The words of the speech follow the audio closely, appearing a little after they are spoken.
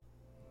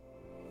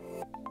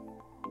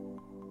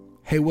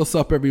Hey, what's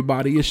up,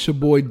 everybody? It's your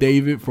boy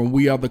David from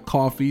We Are the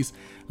Coffees.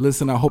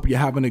 Listen, I hope you're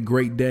having a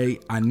great day.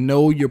 I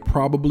know you're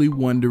probably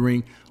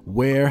wondering,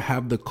 where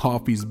have the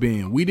coffees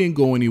been? We didn't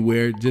go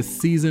anywhere. Just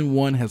season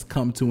 1 has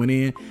come to an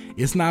end.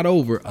 It's not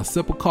over. A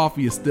sip of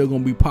coffee is still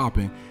going to be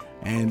popping.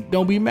 And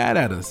don't be mad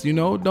at us,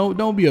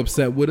 don't be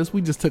upset with us.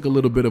 We just took a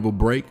little bit of a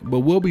break, but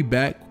we'll be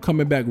back,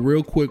 coming back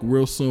real quick,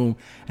 real soon.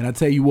 And I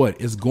tell you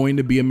what, it's going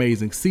to be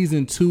amazing.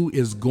 Season 2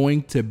 is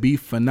going to be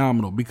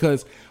phenomenal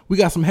because we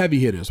got some heavy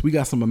hitters. We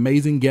got some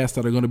amazing guests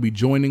that are going to be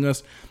joining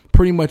us.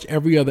 Pretty much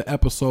every other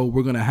episode,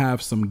 we're going to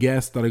have some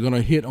guests that are going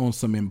to hit on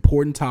some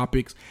important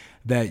topics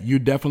that you're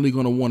definitely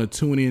going to want to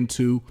tune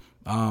into.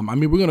 We're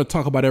going to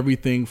talk about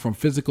everything from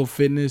physical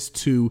fitness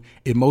to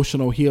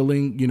emotional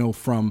healing,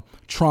 from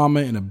trauma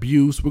and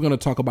abuse. We're going to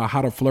talk about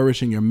how to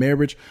flourish in your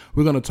marriage.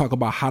 We're going to talk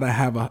about how to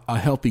have a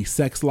healthy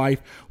sex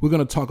life. We're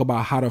going to talk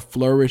about how to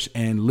flourish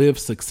and live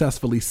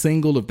successfully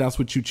single, if that's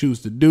what you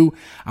choose to do.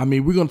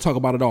 We're going to talk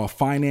about it all: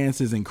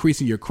 finances,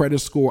 increasing your credit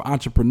score,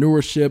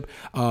 entrepreneurship,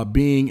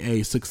 being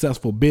a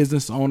successful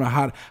business owner,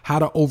 how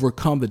to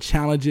overcome the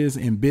challenges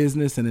in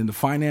business and in the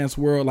finance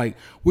world.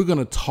 We're going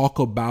to talk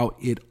about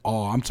it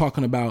all. I'm talking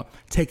about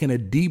taking a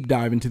deep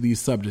dive into these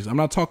subjects. I'm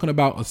not talking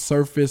about a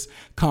surface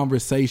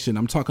conversation.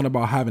 I'm talking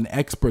about having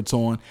experts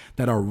on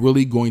that are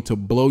really going to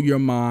blow your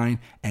mind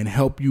and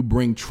help you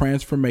bring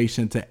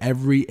transformation to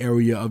every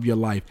area of your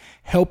life,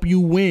 help you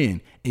win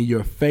in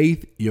your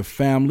faith, your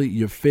family,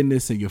 your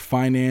fitness, and your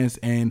finance.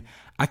 And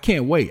I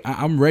can't wait.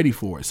 I'm ready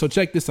for it. So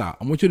check this out.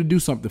 I want you to do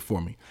something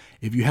for me.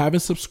 If you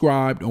haven't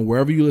subscribed on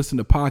wherever you listen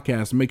to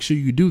podcasts, make sure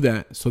you do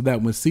that so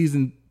that when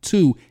season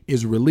 2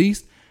 is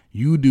released,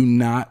 you do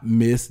not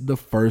miss the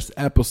first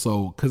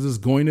episode, because it's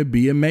going to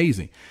be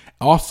amazing.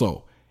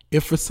 Also,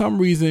 if for some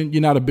reason you're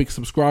not a big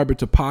subscriber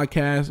to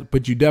podcasts,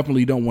 but you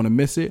definitely don't want to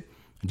miss it,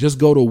 just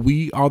go to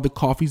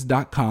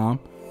wearethecoffees.com.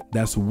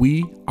 That's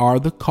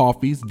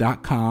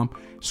wearethecoffees.com.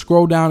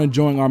 Scroll down and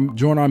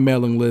join our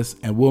mailing list,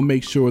 and we'll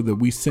make sure that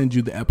we send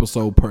you the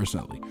episode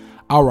personally.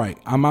 All right,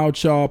 I'm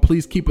out, y'all.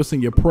 Please keep us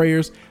in your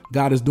prayers.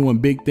 God is doing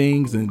big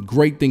things, and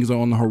great things are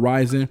on the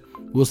horizon.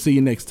 We'll see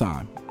you next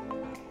time.